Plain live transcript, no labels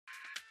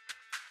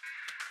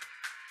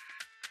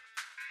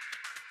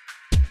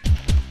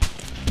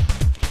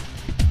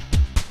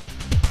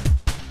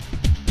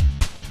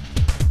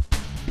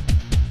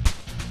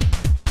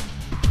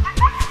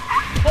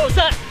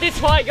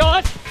Bye,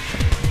 guys.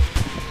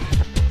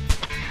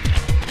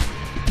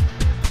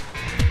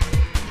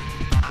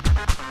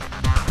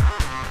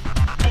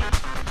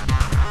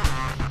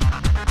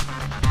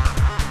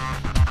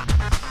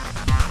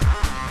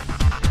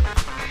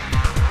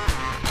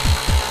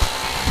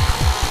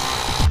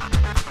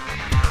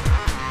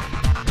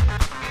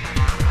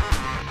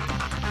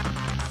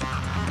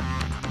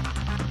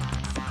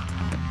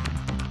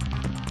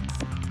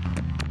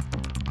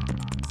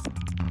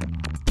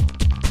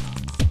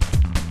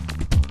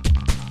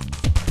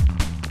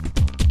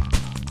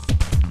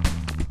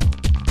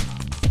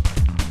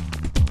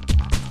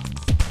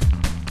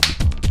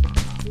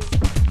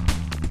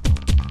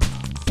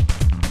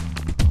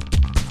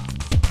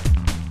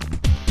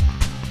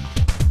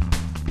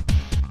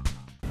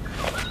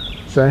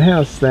 So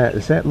how's that?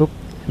 Does that look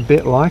a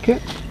bit like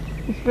it?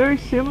 It's very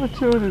similar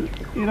to it,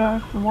 you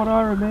know, from what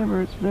I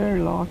remember it's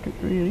very like it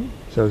really.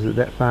 So is it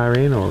that far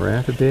in or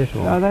out a bit?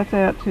 Or? No, that's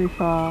out too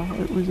far.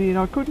 It was in.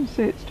 I couldn't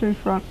see its two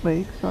front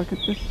legs, so I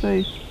could just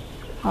see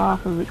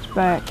half of its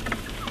back.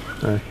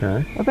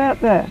 Okay. About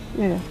that,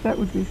 yeah, that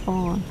would be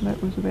fine.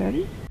 That was about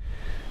it.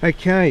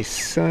 Okay,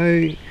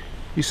 so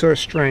you saw a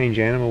strange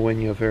animal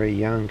when you were very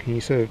young. Can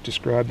you sort of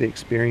describe the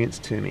experience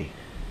to me?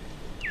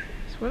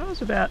 So when I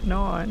was about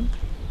 9,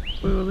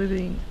 we were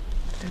living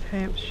in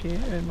Hampshire,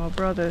 and my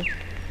brother,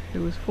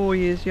 who was 4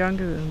 years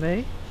younger than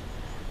me,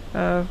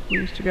 we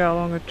used to go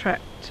along a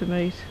track to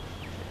meet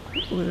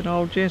with an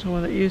old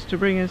gentleman that used to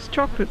bring us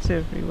chocolates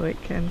every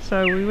week, and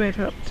so we went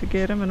up to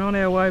get them, and on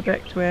our way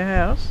back to our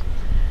house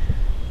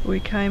we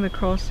came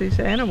across this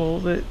animal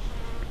that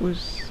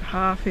was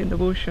half in the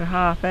bush and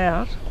half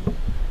out,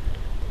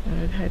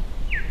 and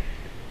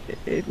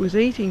it was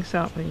eating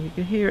something. You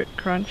could hear it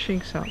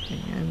crunching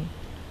something, and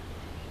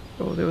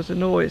or there was a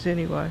noise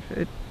anyway.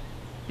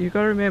 You've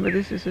got to remember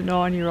this is a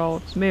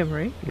 9-year-old's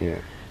memory. Yeah.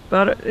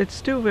 But it's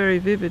still very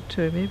vivid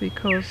to me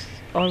because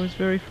I was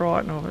very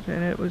frightened of it,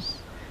 and it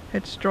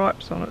had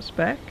stripes on its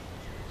back,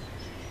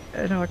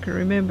 and I can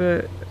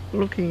remember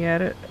looking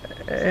at it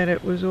and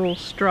it was all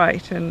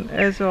straight, and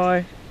as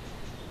I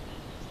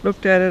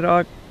looked at it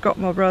I got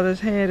my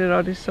brother's hand and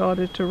I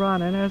decided to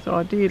run, and as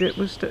I did it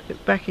was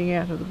backing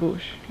out of the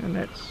bush, and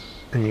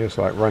you was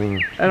like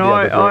running and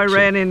I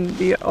ran in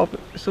the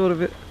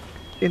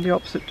in the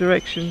opposite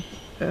direction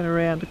and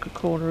around the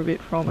corner a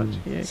bit from it.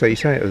 Yeah. So you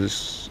say it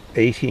was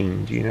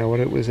eating. Do you know what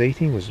it was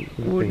eating?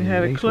 Wouldn't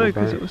have a clue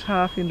because it was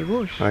half in the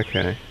bush.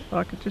 Okay.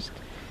 I could just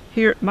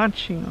hear it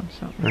munching on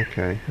something.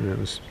 Okay, and it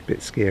was a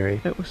bit scary.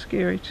 It was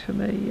scary to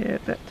me, yeah,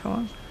 at that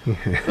time.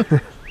 Yeah.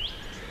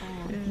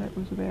 That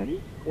was about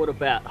it. What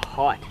about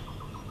height?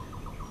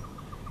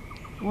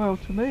 Well,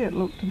 to me it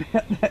looked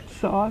about that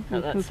size.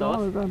 About that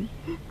size?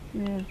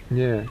 Yeah.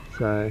 Yeah,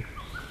 so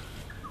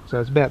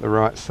it's about the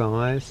right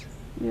size.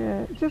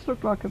 Yeah, it just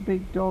looked like a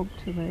big dog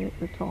to me at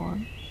the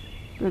time.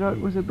 But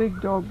it was a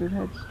big dog that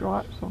had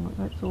stripes on it,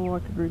 that's all I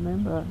could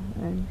remember.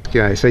 And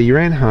okay, so you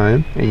ran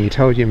home and you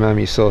told your mum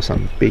you saw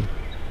some big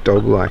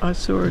dog-like... I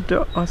saw a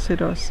dog,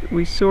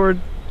 we saw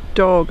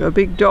a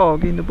big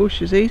dog in the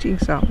bushes eating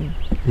something.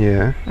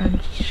 Yeah.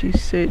 And she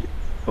said,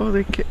 well,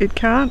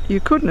 you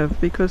couldn't have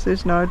because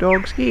there's no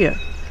dogs here.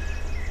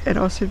 And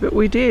I said, but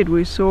we did,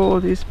 we saw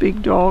this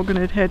big dog and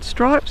it had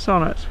stripes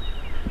on it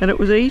and it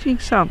was eating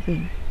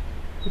something.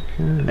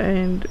 Okay.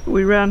 And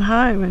we ran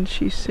home and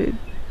she said,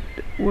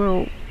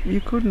 well,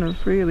 you couldn't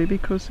have really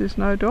because there's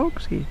no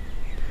dogs here.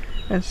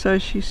 And so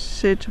she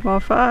said to my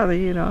father,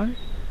 you know,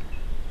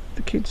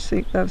 the kids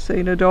think they've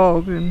seen a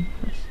dog and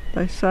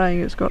they're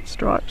saying it's got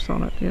stripes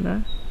on it, you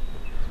know.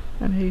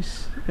 And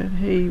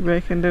he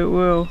reckoned that,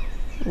 well,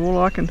 all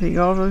I can think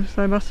of is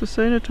they must have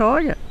seen a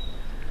tiger.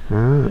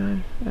 Ah.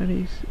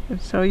 And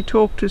so he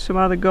talked to some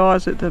other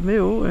guys at the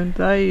mill and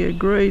they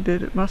agreed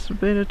that it must have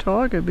been a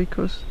tiger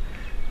because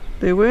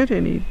there weren't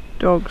any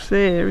dogs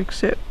there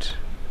except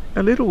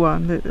a little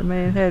one that the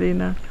man had in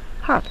a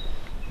hut.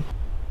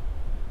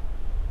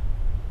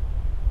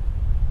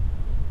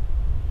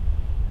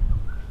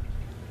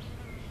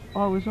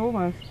 I was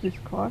almost this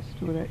close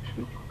to it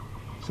actually.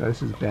 So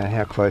this is about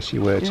how close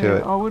you were to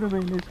it. I would have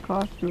been this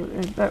close to it,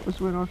 and that was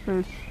when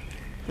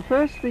the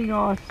first thing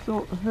I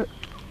saw,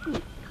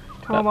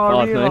 time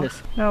I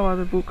realised no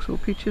other books or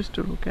pictures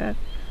to look at.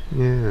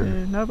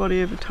 Yeah.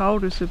 Nobody ever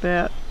told us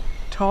about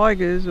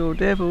tigers or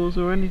devils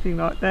or anything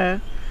like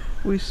that.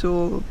 We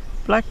saw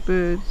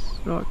blackbirds,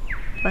 like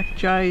black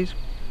jays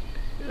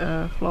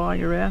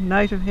flying around,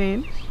 native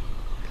hens,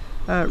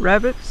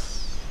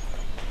 rabbits,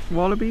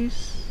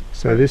 wallabies.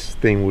 So this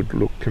thing would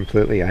look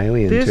completely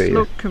alien to you? This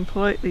looked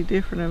completely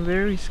different and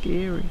very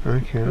scary.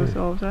 Okay. Because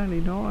I was only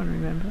 9,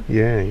 remember?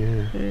 Yeah,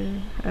 yeah. Yeah,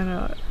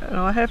 and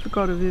I have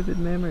got a vivid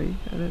memory,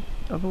 and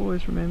I've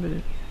always remembered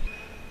it.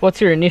 What's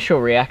your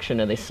initial reaction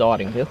to this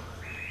sighting, Bill?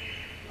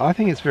 I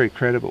think it's very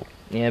credible.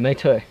 Yeah, me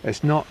too.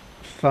 It's not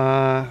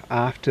far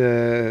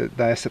after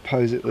they are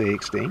supposedly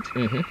extinct.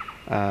 Mm-hmm.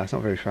 It's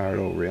not very far at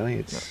all, really.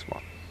 It's,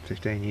 what,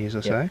 15 years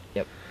or so?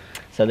 Yep.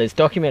 So there's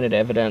documented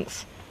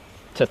evidence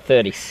to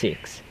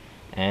 36.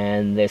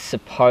 and there's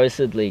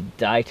supposedly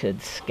dated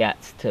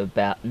scats to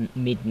about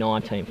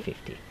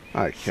mid-1950.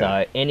 Okay.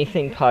 So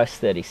anything post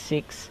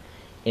 36,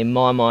 in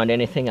my mind,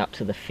 anything up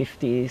to the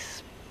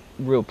 50s,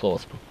 real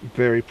plausible.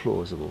 Very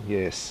plausible,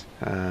 yes.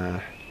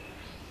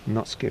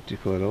 Not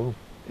sceptical at all.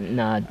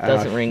 No, it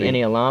doesn't ring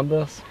any alarm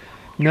bells.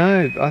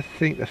 No, I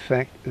think the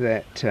fact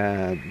that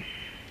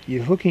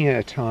you're looking at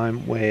a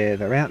time where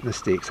they're out in the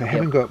sticks, they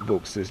haven't got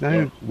books, there's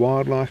no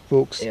wildlife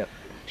books. Yep.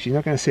 She's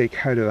not going to see a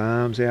coat of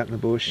arms out in the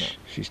bush. No.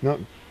 She's not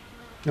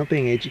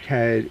being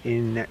educated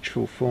in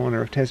natural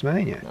fauna of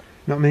Tasmania. No.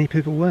 Not many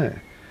people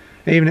were.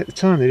 Even at the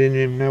time, they didn't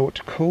even know what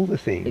to call the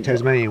thing. Exactly.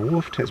 Tasmanian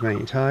wolf,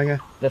 Tasmanian tiger.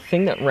 The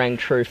thing that rang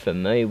true for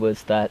me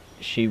was that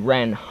she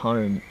ran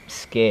home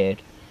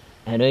scared,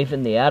 and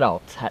even the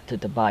adults had to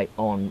debate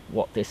on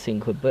what this thing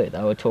could be.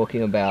 They were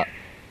talking about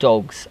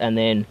dogs, and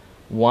then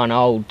one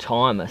old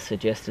timer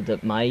suggested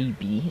that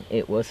maybe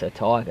it was a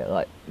tiger.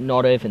 Like,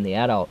 not even the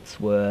adults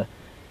were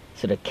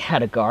sort of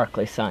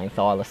categorically saying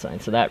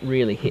thylacine, so that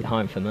really hit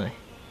home for me.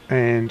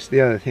 And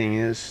the other thing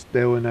is,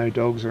 there were no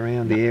dogs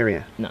around the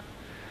area. No.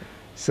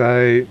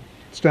 So,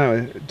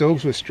 start with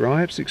dogs with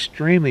stripes,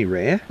 extremely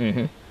rare,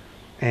 Mm-hmm.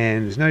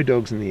 and there's no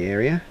dogs in the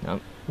area.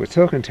 No. We're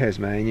talking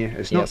Tasmania.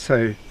 It's Yep. not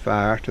so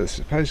far after the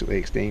supposedly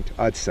extinct,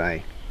 I'd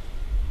say.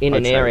 In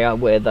an I'd say- area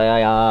where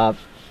they are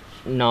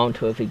known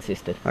to have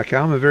existed. Okay,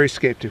 I'm a very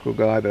sceptical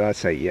guy, but I'd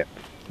say yep.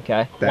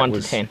 Okay, That 1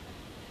 was- to 10.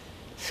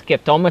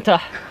 Skeptometer,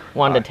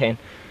 1 to Right. 10.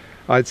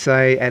 I'd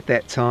say at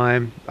that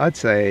time, I'd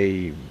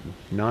say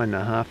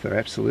 9.5, they're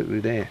absolutely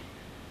there.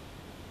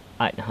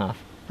 8.5.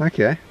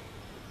 Okay,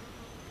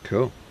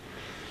 cool.